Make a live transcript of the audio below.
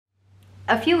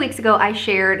A few weeks ago, I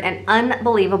shared an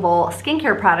unbelievable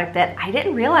skincare product that I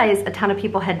didn't realize a ton of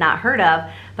people had not heard of,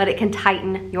 but it can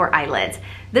tighten your eyelids.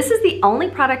 This is the only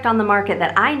product on the market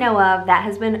that I know of that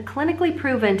has been clinically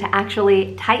proven to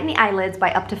actually tighten the eyelids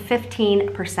by up to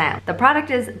 15%. The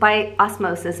product is by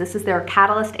Osmosis. This is their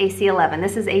Catalyst AC11.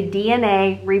 This is a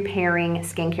DNA repairing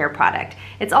skincare product.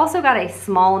 It's also got a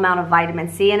small amount of vitamin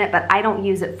C in it, but I don't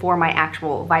use it for my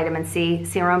actual vitamin C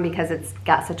serum because it's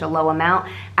got such a low amount.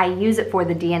 I use it for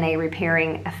the DNA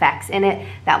repairing effects in it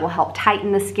that will help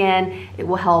tighten the skin. It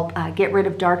will help get rid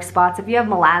of dark spots. If you have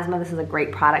melasma, this is a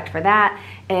great product for that.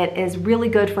 It is really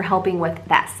good for helping with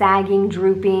that sagging,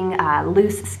 drooping,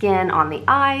 loose skin on the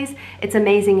eyes. It's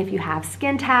amazing if you have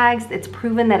skin tags. It's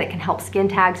proven that it can help skin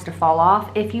tags to fall off.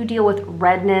 If you deal with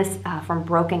redness from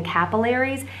broken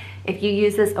capillaries, if you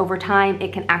use this over time,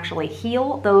 it can actually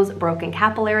heal those broken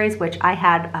capillaries, which I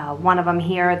had one of them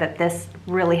here that this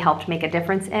really helped make a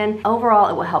difference in. Overall,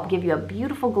 it will help give you a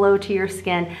beautiful glow to your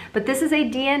skin, but this is a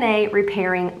DNA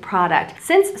repairing product.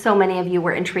 Since so many of you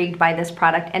were intrigued by this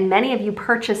product and many of you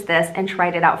purchased this and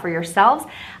tried it out for yourselves,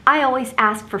 I always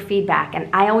ask for feedback and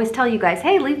I always tell you guys,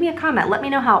 hey, leave me a comment. Let me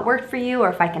know how it worked for you or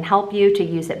if I can help you to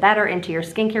use it better into your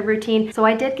skincare routine. So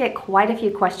I did get quite a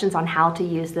few questions on how to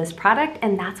use this product,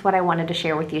 and that's what I wanted to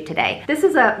share with you today. This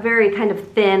is a very kind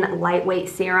of thin, lightweight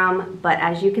serum, but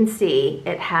as you can see,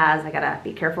 it has, I gotta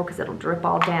be careful because it'll drip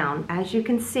all down. As you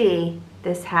can see,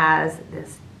 this has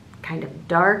this kind of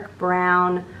dark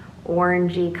brown,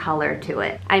 orangey color to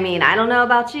it. I mean, I don't know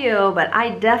about you, but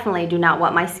I definitely do not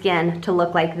want my skin to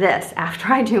look like this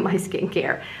after I do my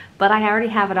skincare. But I already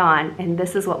have it on, and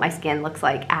this is what my skin looks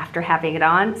like after having it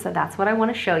on. So that's what I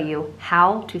want to show you,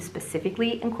 how to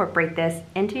specifically incorporate this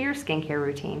into your skincare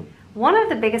routine. One of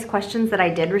the biggest questions that I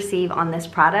did receive on this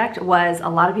product was a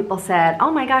lot of people said,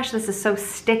 oh my gosh, this is so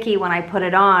sticky when I put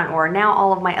it on, or now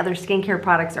all of my other skincare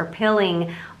products are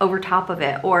pilling over top of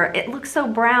it, or it looks so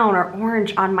brown or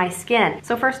orange on my skin.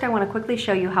 So first I want to quickly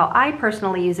show you how I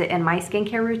personally use it in my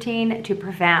skincare routine to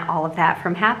prevent all of that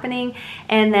from happening,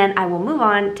 and then I will move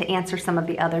on to answer some of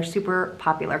the other super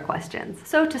popular questions.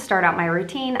 So to start out my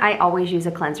routine, I always use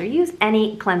a cleanser. Use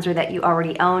any cleanser that you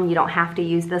already own. You don't have to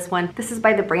use this one. This is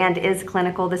by the brand Is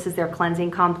Clinical. This is their cleansing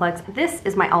complex. This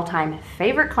is my all-time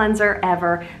favorite cleanser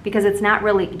ever because it's not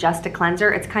really just a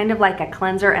cleanser. It's kind of like a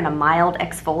cleanser and a mild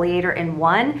exfoliator in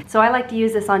one. So I like to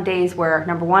use this on days where,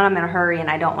 number one, I'm in a hurry and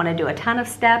I don't want to do a ton of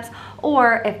steps,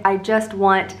 or if I just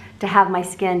want to have my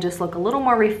skin just look a little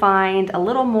more refined, a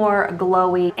little more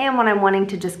glowy, and when I'm wanting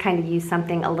to just kind of use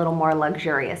something a little more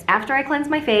luxurious. After I cleanse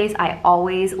my face, I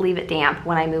always leave it damp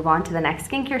when I move on to the next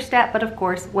skincare step, but of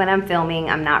course, when I'm filming,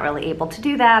 I'm not really able to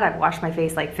do that. I've washed my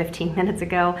face like 15 minutes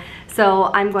ago, so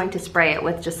I'm going to spray it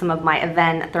with just some of my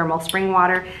Aven thermal spring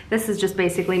water. This is just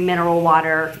basically mineral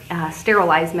water,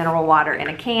 sterilized mineral water in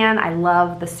a can. I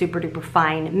love the super duper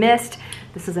fine mist.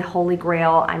 This is a holy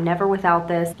grail. I'm never without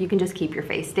this. You can just keep your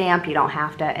face damp. You don't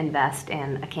have to invest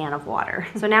in a can of water.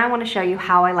 So now I want to show you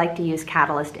how I like to use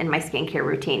Catalyst in my skincare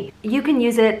routine. You can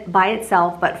use it by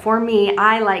itself, but for me,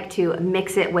 I like to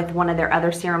mix it with one of their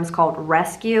other serums called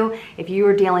Rescue. If you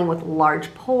are dealing with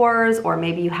large pores, or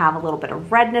maybe you have a little bit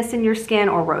of redness in your skin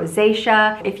or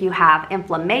rosacea, if you have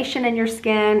inflammation in your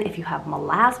skin, if you have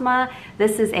melasma,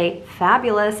 this is a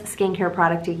fabulous skincare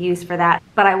product to use for that.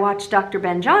 But I watched Dr.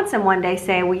 Ben Johnson one day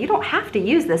say, well, you don't have to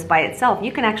use this by itself.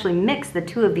 You can actually mix the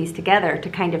two of these together to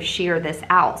kind of shear this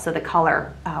out so the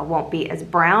color won't be as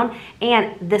brown,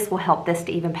 and this will help this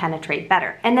to even penetrate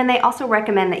better. And then they also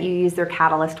recommend that you use their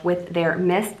Catalyst with their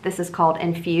mist. This is called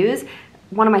Infuse.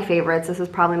 One of my favorites. This is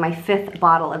probably my 5th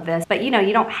bottle of this, but you know,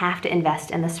 you don't have to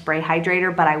invest in the spray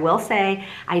hydrator, but I will say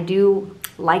I do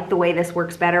like the way this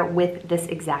works better with this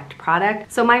exact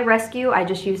product. So my Rescue, I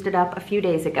just used it up a few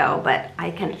days ago, but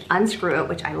I can unscrew it,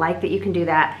 which I like that you can do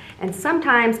that. And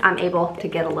sometimes I'm able to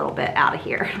get a little bit out of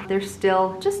here. There's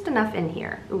still just enough in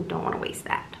here. Ooh, don't want to waste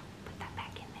that. Put that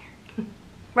back in there.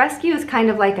 Rescue is kind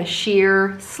of like a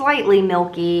sheer, slightly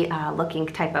milky looking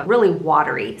type of really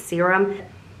watery serum.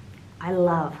 I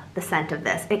love the scent of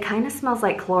this. It kind of smells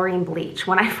like chlorine bleach.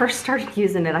 When I first started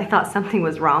using it, I thought something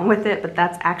was wrong with it, but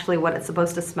that's actually what it's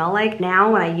supposed to smell like.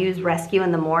 Now when I use Rescue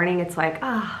in the morning, it's like,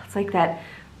 ah, it's like that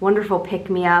wonderful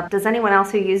pick-me-up. Does anyone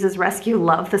else who uses Rescue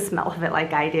love the smell of it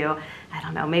like I do? I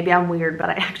don't know, maybe I'm weird, but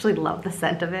I actually love the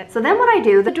scent of it. So then what I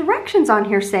do, the directions on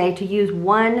here say to use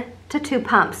 1 to 2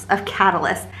 pumps of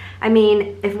Catalyst. I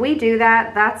mean, if we do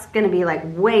that, that's gonna be like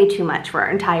way too much for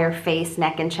our entire face,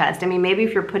 neck, and chest. I mean, maybe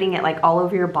if you're putting it like all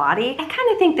over your body, I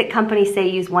kind of think that companies say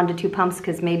use 1 to 2 pumps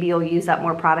because maybe you'll use up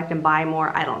more product and buy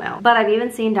more, I don't know. But I've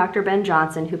even seen Dr. Ben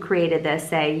Johnson, who created this,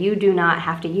 say you do not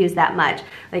have to use that much.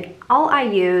 Like all I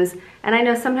use, and I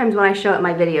know sometimes when I show it in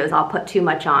my videos, I'll put too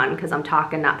much on because I'm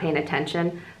talking, not paying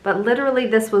attention, but literally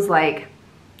this was like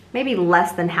maybe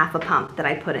less than half a pump that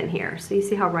I put in here. So you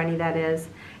see how runny that is?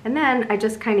 And then I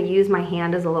just kind of use my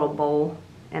hand as a little bowl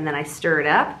and then I stir it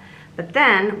up. But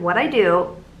then what I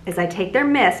do is I take their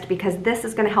mist, because this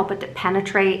is gonna help it to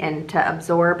penetrate and to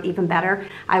absorb even better.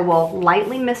 I will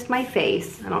lightly mist my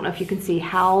face. I don't know if you can see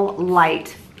how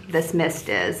light this mist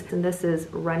is. And this is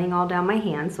running all down my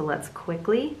hand, so let's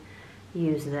quickly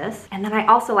use this. And then I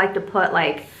also like to put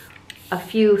like a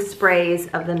few sprays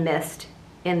of the mist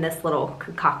in this little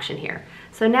concoction here.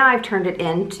 So now I've turned it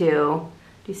into,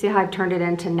 do you see how I've turned it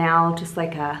into now just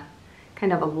like a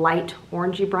kind of a light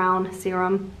orangey brown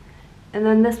serum? And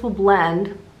then this will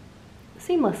blend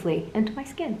seamlessly into my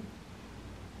skin.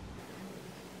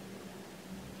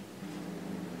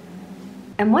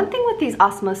 And one thing with these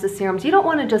Osmosis serums, you don't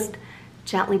want to just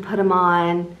gently put them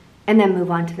on and then move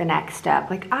on to the next step.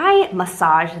 Like I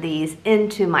massage these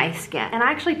into my skin, and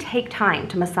I actually take time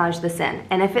to massage this in.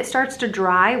 And if it starts to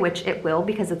dry, which it will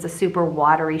because it's a super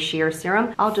watery sheer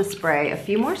serum, I'll just spray a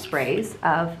few more sprays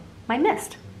of my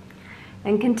mist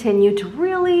and continue to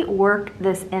really work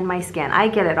this in my skin. I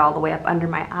get it all the way up under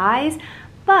my eyes,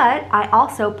 but I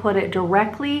also put it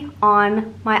directly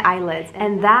on my eyelids,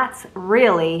 and that's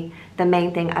really the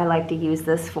main thing I like to use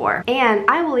this for. And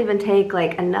I will even take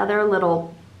like another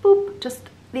little boop, just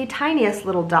the tiniest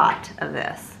little dot of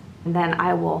this, and then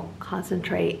I will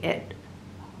concentrate it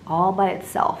all by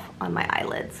itself on my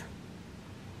eyelids.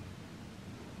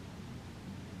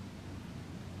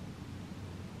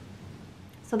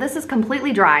 So this is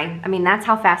completely dry. I mean, that's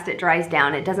how fast it dries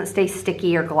down. It doesn't stay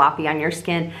sticky or gloppy on your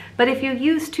skin. But if you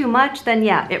use too much, then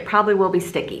yeah, it probably will be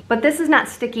sticky. But this is not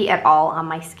sticky at all on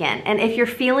my skin. And if you're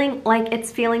feeling like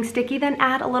it's feeling sticky, then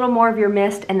add a little more of your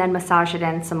mist and then massage it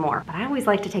in some more. But I always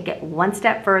like to take it one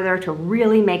step further to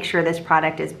really make sure this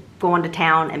product is going to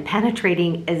town and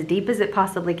penetrating as deep as it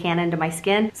possibly can into my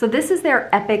skin. So this is their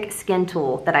Epic Skin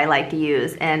Tool that I like to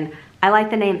use. And I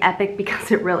like the name Epic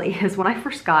because it really is. When I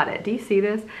first got it, do you see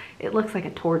this? It looks like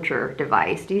a torture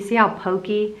device. Do you see how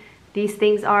pokey these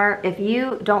things are? If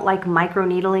you don't like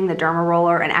microneedling the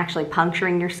DERMAROLLER and actually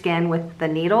puncturing your skin with the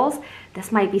needles,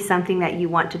 this might be something that you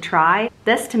want to try.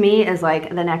 This to me is like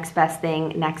the next best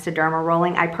thing next to derma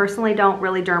rolling. I personally don't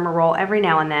really derma roll. Every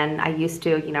now and then I used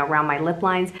to, you know, around my lip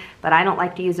lines, but I don't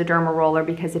like to use a derma roller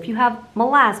because if you have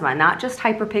melasma, not just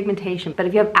hyperpigmentation, but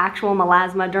if you have actual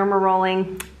melasma, derma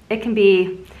rolling, it can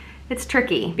be, it's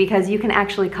tricky because you can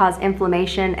actually cause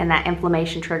inflammation, and that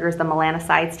inflammation triggers the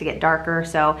melanocytes to get darker.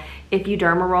 So if you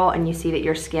derma roll and you see that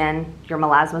your skin, your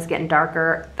melasma is getting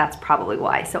darker, that's probably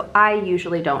why. So I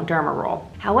usually don't derma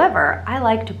roll. However, I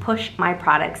like to push my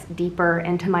products deeper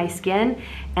into my skin,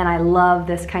 and I love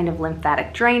this kind of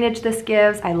lymphatic drainage this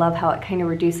gives. I love how it kind of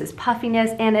reduces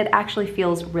puffiness, and it actually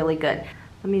feels really good.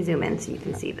 Let me zoom in so you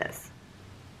can see this.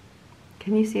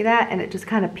 Can you see that? And it just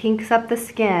kind of pinks up the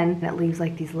skin and it leaves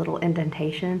like these little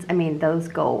indentations. I mean, those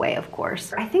go away, of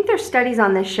course. I think there's studies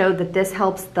on this showed that this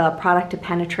helps the product to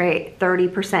penetrate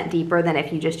 30% deeper than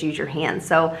if you just use your hands.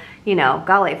 So, you know,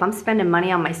 golly, if I'm spending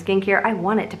money on my skincare, I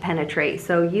want it to penetrate.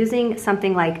 So using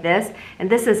something like this, and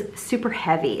this is super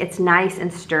heavy. It's nice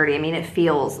and sturdy. I mean, it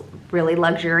feels really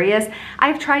luxurious.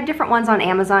 I've tried different ones on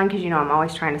Amazon because, you know, I'm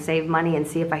always trying to save money and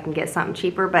see if I can get something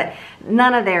cheaper, but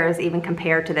none of theirs even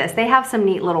compared to this. They have some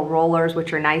neat little rollers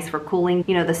which are nice for cooling.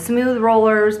 You know, the smooth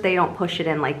rollers, they don't push it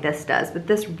in like this does, but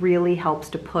this really helps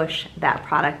to push that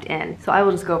product in. So I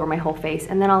will just go over my whole face,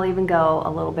 and then I'll even go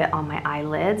a little bit on my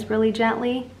eyelids really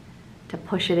gently to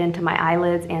push it into my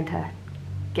eyelids and to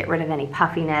get rid of any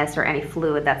puffiness or any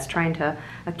fluid that's trying to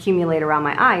accumulate around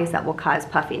my eyes that will cause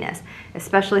puffiness.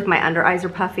 Especially if my under eyes are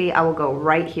puffy, I will go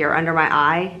right here under my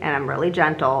eye, and I'm really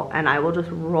gentle, and I will just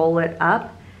roll it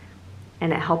up,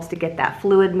 and it helps to get that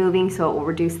fluid moving, so it will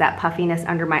reduce that puffiness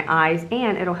under my eyes,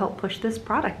 and it'll help push this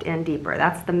product in deeper.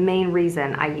 That's the main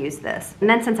reason I use this. And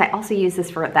then since I also use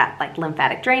this for that like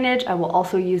lymphatic drainage, I will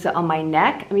also use it on my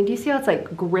neck. I mean, do you see how it's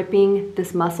like gripping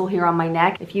this muscle here on my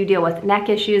neck? If you deal with neck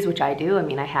issues, which I do, I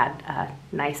mean, I had a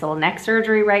nice little neck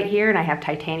surgery right here, and I have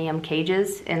titanium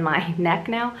cages in my neck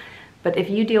now. But if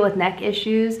you deal with neck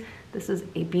issues, This is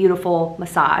a beautiful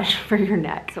massage for your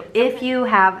neck. So if you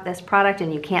have this product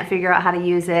and you can't figure out how to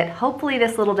use it, hopefully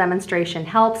this little demonstration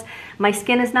helps. My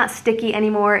skin is not sticky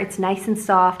anymore. It's nice and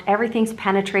soft. Everything's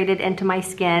penetrated into my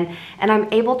skin, and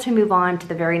I'm able to move on to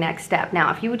the very next step. Now,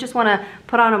 if you would just want to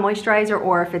put on a moisturizer,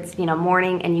 or if it's,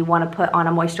 morning and you want to put on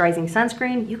a moisturizing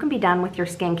sunscreen, you can be done with your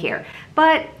skincare.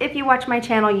 But if you watch my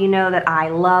channel, you know that I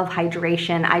love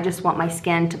hydration. I just want my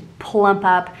skin to plump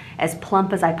up, as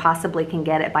plump as I possibly can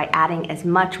get it, by adding as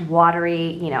much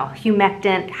watery,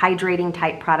 humectant, hydrating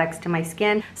type products to my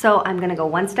skin. So I'm gonna go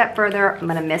one step further. I'm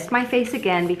gonna mist my face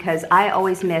again, because I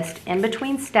always mist in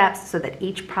between steps so that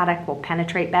each product will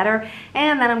penetrate better.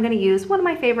 And then I'm gonna use one of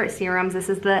my favorite serums. This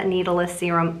is the Needleless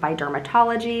Serum by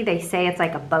Dermatology. They say it's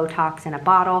like a Botox in a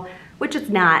bottle, which it's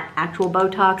not actual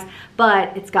Botox,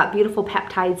 but it's got beautiful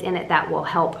peptides in it that will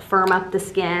help firm up the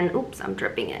skin. Oops, I'm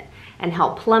dripping it. And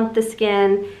help plump the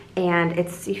skin. And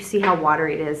you see how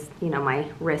watery it is. My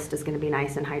wrist is gonna be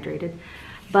nice and hydrated.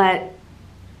 But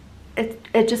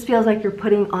it just feels like you're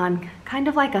putting on kind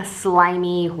of like a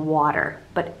slimy water.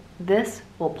 But this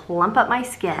will plump up my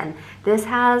skin. This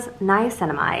has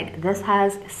niacinamide. This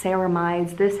has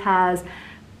ceramides. This has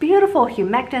beautiful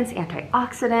humectants,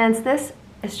 antioxidants. This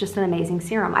is just an amazing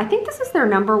serum. I think this is their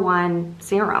 #1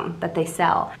 serum that they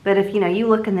sell. But if you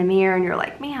look in the mirror and you're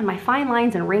like, man, my fine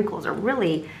lines and wrinkles are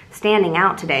really standing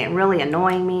out today and really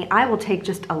annoying me, I will take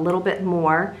just a little bit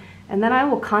more, and then I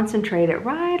will concentrate it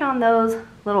right on those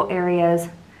little areas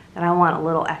that I want a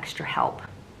little extra help.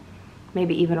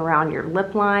 Maybe even around your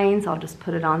lip lines, I'll just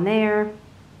put it on there.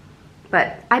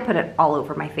 But I put it all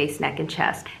over my face, neck, and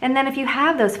chest. And then if you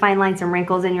have those fine lines and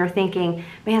wrinkles and you're thinking,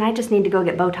 man, I just need to go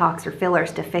get Botox or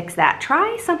fillers to fix that,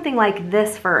 try something like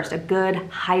this first, a good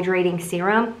hydrating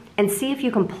serum, and see if you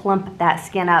can plump that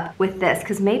skin up with this,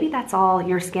 because maybe that's all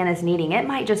your skin is needing. It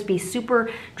might just be super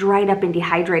dried up and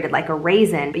dehydrated like a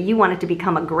raisin, but you want it to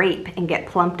become a grape and get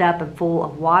plumped up and full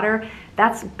of water.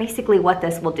 That's basically what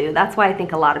this will do. That's why I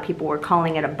think a lot of people were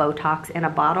calling it a Botox in a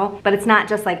bottle. But it's not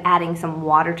just like adding some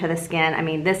water to the skin. I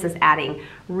mean, this is adding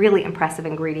really impressive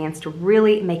ingredients to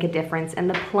really make a difference in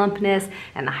the plumpness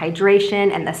and the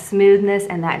hydration and the smoothness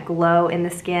and that glow in the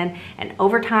skin. And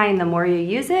over time, the more you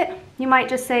use it, you might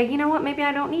just say, you know what, maybe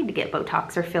I don't need to get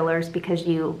Botox or fillers, because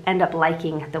you end up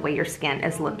liking the way your skin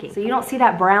is looking. So you don't see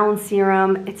that brown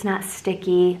serum. It's not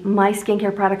sticky. My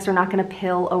skincare products are not gonna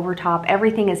pill over top.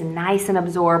 Everything is nice and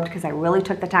absorbed because I really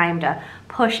took the time to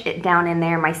push it down in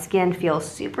there. My skin feels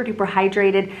super duper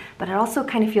hydrated, but it also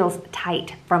kind of feels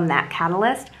tight from that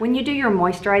catalyst. When you do your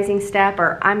moisturizing step,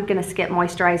 or I'm gonna skip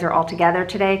moisturizer altogether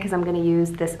today because I'm gonna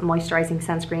use this moisturizing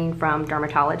sunscreen from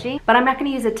Dermatology, but I'm not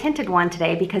gonna use a tinted one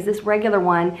today, because this regular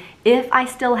one, if I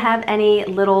still have any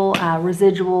little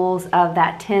residuals of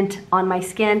that tint on my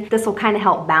skin, this will kind of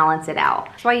help balance it out.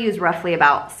 So I use roughly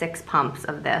about 6 pumps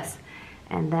of this.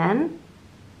 And then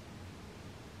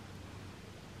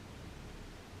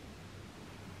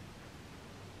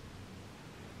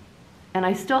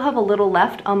I still have a little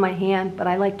left on my hand, but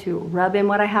I like to rub in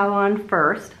what I have on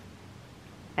first,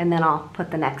 and then I'll put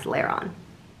the next layer on.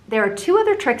 There are 2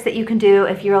 other tricks that you can do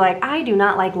if you're like, I do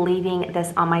not like leaving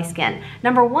this on my skin.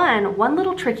 Number one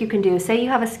little trick you can do, say you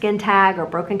have a skin tag or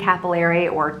broken capillary,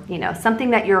 or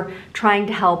something that you're trying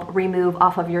to help remove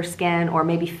off of your skin, or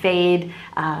maybe fade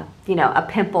a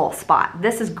pimple spot.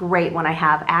 This is great when I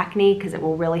have acne, because it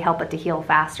will really help it to heal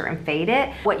faster and fade it.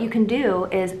 What you can do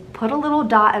is put a little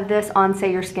dot of this on,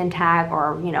 say, your skin tag,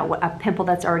 or a pimple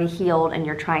that's already healed and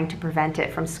you're trying to prevent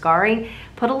it from scarring.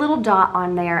 Put a little dot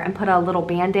on there and put a little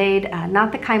Band-Aid,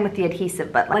 not the kind with the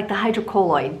adhesive, but like the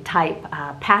hydrocolloid type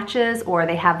patches, or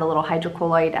they have the little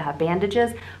hydrocolloid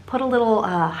bandages. Put a little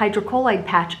hydrocolloid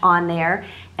patch on there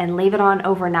and leave it on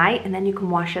overnight, and then you can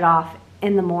wash it off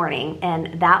in the morning,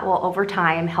 and that will over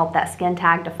time help that skin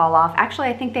tag to fall off. Actually,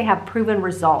 I think they have proven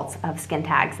results of skin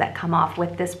tags that come off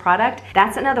with this product.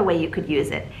 That's another way you could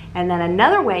use it. And then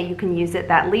another way you can use it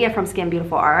that Leah from Skin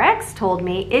Beautiful RX told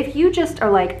me, if you just are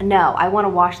like, no, I want to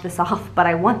wash this off, but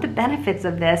I want the benefits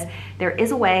of this, there is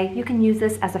a way you can use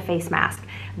this as a face mask.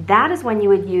 That is when you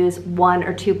would use 1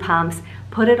 or 2 pumps,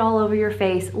 put it all over your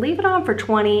face, leave it on for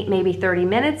 20, maybe 30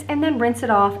 minutes, and then rinse it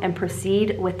off and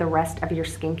proceed with the rest of your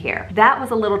skincare. That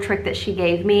was a little trick that she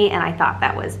gave me, and I thought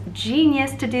that was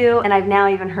genius to do. And I've now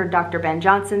even heard Dr. Ben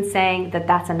Johnson saying that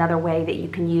that's another way that you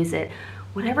can use it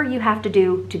whatever you have to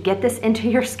do to get this into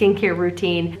your skincare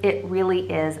routine, it really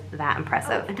is that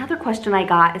impressive. Another question I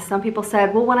got is some people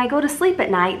said, well, when I go to sleep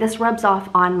at night, this rubs off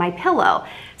on my pillow.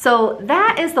 So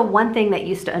that is the one thing that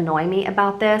used to annoy me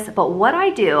about this, but what I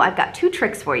do, I've got 2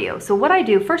 tricks for you. So what I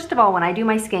do, first of all, when I do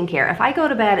my skincare, if I go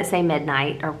to bed at say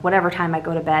midnight or whatever time I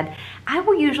go to bed, I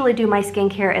will usually do my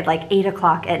skincare at like 8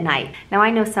 o'clock at night. Now I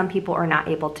know some people are not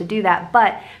able to do that,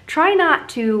 but try not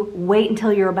to wait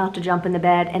until you're about to jump in the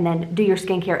bed and then do your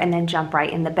skincare and then jump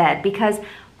right in the bed, because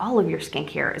all of your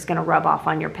skincare is gonna rub off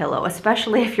on your pillow,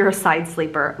 especially if you're a side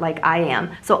sleeper like I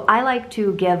am. So I like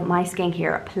to give my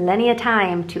skincare plenty of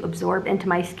time to absorb into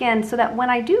my skin so that when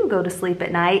I do go to sleep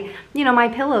at night, you know, my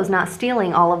pillow's not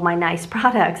stealing all of my nice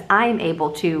products. I'm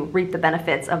able to reap the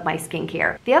benefits of my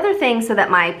skincare. The other thing, so that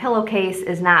my pillowcase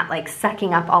is not like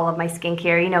sucking up all of my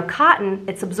skincare, you know, cotton,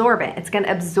 it's absorbent, it's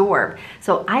gonna absorb.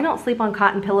 So I don't sleep on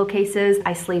cotton pillowcases,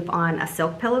 I sleep on a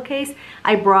silk pillowcase.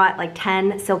 I brought like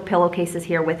 10 silk pillowcases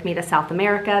here with me to South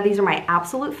America. These are my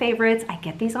absolute favorites. I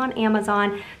get these on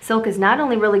Amazon. Silk is not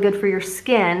only really good for your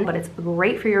skin, but it's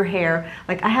great for your hair.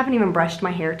 Like I haven't even brushed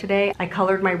my hair today. I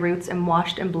colored my roots and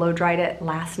washed and blow dried it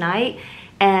last night.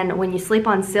 And when you sleep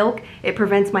on silk, it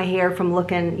prevents my hair from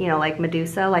looking, you know, like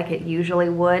Medusa, like it usually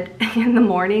would in the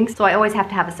morning. So I always have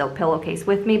to have a silk pillowcase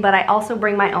with me, but I also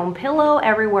bring my own pillow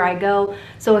everywhere I go.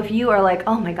 So if you are like,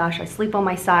 oh my gosh, I sleep on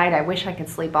my side, I wish I could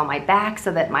sleep on my back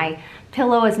so that my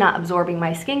pillow is not absorbing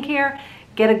my skincare,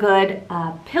 get a good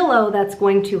pillow that's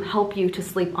going to help you to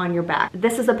sleep on your back.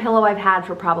 This is a pillow I've had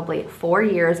for probably 4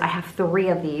 years. I have 3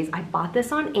 of these. I bought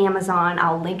this on Amazon.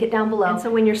 I'll link it down below. And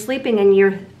so when you're sleeping and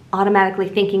you're automatically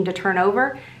thinking to turn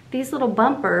over, these little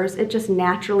bumpers, it just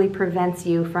naturally prevents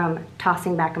you from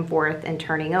tossing back and forth and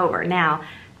turning over. Now,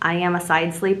 I am a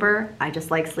side sleeper. I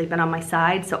just like sleeping on my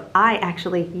side, so I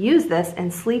actually use this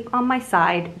and sleep on my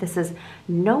side. This is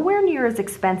nowhere near as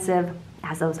expensive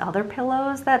as those other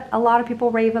pillows that a lot of people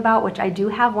rave about, which I do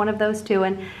have one of those too,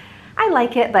 and I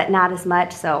like it, but not as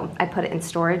much, so I put it in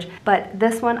storage. But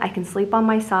this one, I can sleep on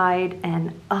my side,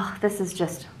 and oh, this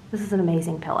is an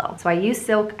amazing pillow. So I use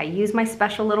silk, I use my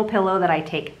special little pillow that I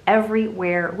take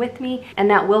everywhere with me, and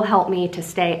that will help me to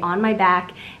stay on my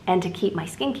back and to keep my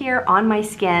skincare on my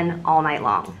skin all night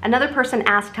long. Another person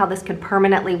asked how this could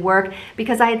permanently work,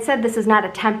 because I had said this is not a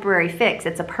temporary fix,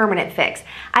 it's a permanent fix.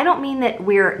 I don't mean that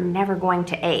we're never going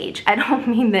to age. I don't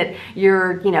mean that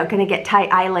you're, you know, gonna get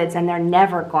tight eyelids and they're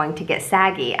never going to get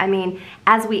saggy. I mean,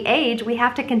 as we age, we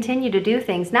have to continue to do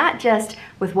things, not just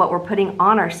with what we're putting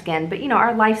on our skin, but you know,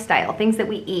 our lifestyle, things that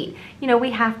we eat. You know, we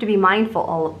have to be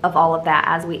mindful of all of that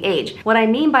as we age. What I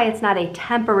mean by it's not a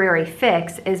temporary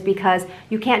fix is because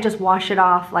you can't just wash it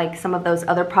off like some of those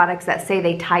other products that say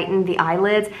they tighten the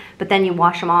eyelids, but then you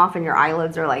wash them off and your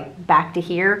eyelids are like back to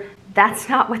here. That's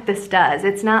not what this does.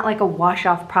 It's not like a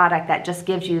wash-off product that just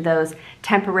gives you those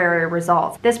temporary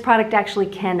results. This product actually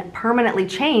can permanently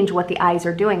change what the eyes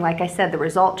are doing. Like I said, the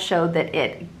results showed that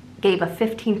it gave a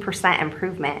 15%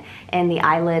 improvement in the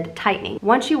eyelid tightening.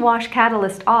 Once you wash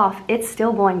Catalyst off, it's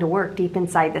still going to work deep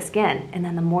inside the skin. And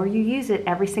then the more you use it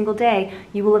every single day,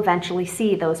 you will eventually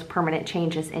see those permanent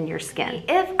changes in your skin.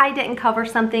 If I didn't cover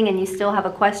something and you still have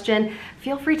a question,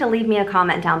 feel free to leave me a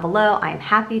comment down below. I'm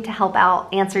happy to help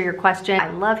out, answer your question.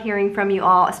 I love hearing from you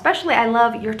all, especially I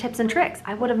love your tips and tricks.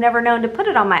 I would have never known to put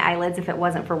it on my eyelids if it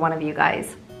wasn't for one of you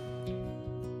guys.